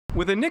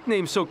With a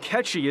nickname so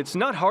catchy, it's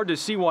not hard to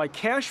see why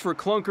Cash for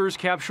Clunkers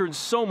captured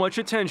so much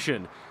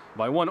attention.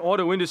 By one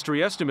auto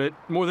industry estimate,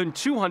 more than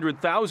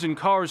 200,000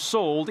 cars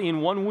sold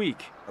in 1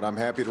 week. But I'm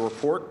happy to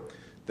report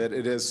that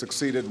it has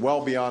succeeded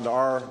well beyond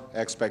our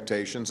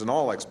expectations and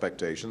all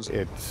expectations.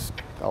 It's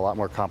a lot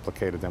more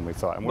complicated than we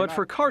thought. But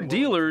for car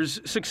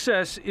dealers,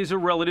 success is a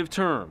relative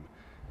term.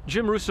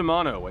 Jim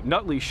Russimano at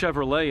Nutley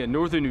Chevrolet in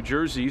northern New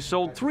Jersey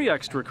sold 3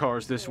 extra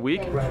cars this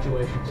week,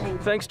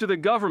 thanks to the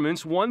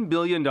government's $1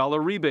 billion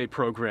rebate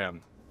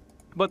program.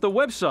 But the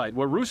website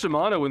where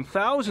Russimano and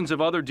thousands of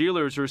other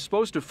dealers are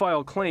supposed to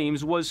file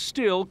claims was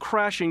still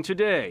crashing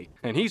today.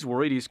 And he's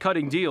worried he's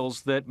cutting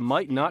deals that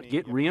might not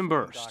get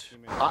reimbursed.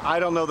 I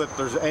don't know that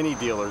there's any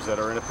dealers that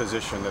are in a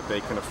position that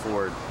they can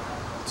afford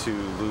to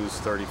lose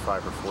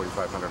 $3,500 or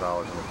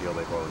 $4,500 in a deal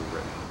they've already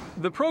written.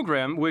 The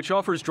program, which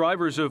offers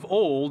drivers of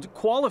old,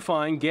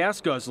 qualifying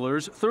gas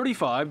guzzlers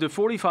 $3,500 to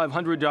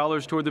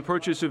 $4,500 toward the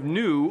purchase of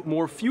new,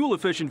 more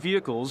fuel-efficient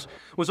vehicles,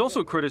 was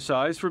also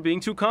criticized for being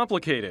too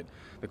complicated.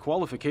 The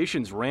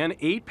qualifications ran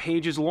 8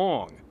 pages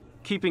long.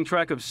 Keeping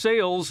track of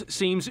sales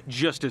seems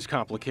just as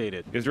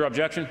complicated. Is there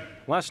objection?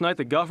 Last night,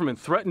 the government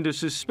threatened to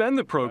suspend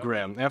the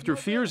program after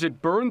fears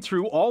it burned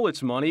through all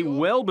its money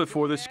well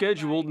before the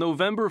scheduled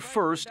November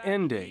 1st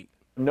end date.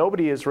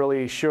 Nobody is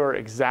really sure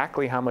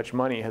exactly how much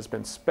money has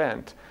been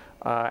spent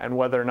and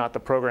whether or not the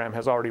program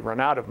has already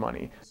run out of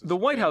money. The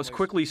White House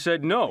quickly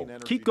said no,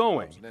 keep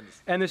going.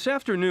 And this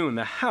afternoon,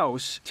 the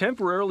House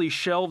temporarily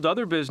shelved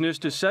other business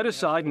to set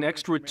aside an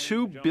extra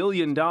 $2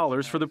 billion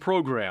for the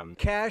program.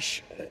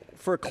 Cash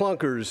for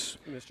Clunkers.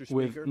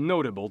 With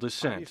notable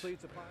dissent.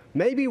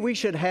 Maybe we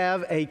should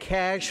have a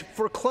Cash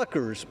for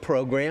Clunkers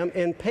program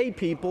and pay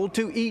people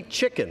to eat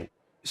chicken.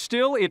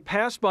 Still, it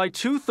passed by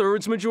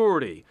 2/3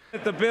 majority.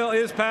 The bill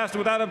is passed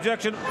without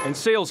objection. And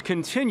sales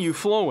continue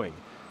flowing.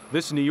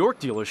 This New York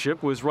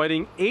dealership was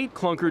writing 8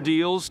 clunker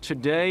deals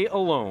today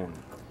alone.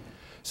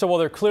 So while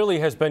there clearly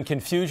has been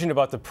confusion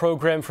about the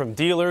program from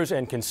dealers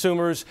and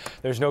consumers,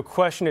 there's no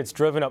question it's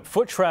driven up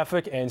foot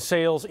traffic and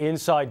sales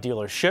inside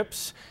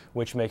dealerships,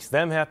 which makes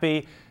them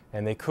happy,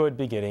 and they could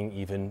be getting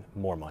even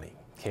more money.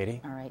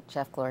 Katie? All right,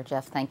 Jeff Glor.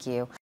 Jeff, thank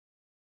you.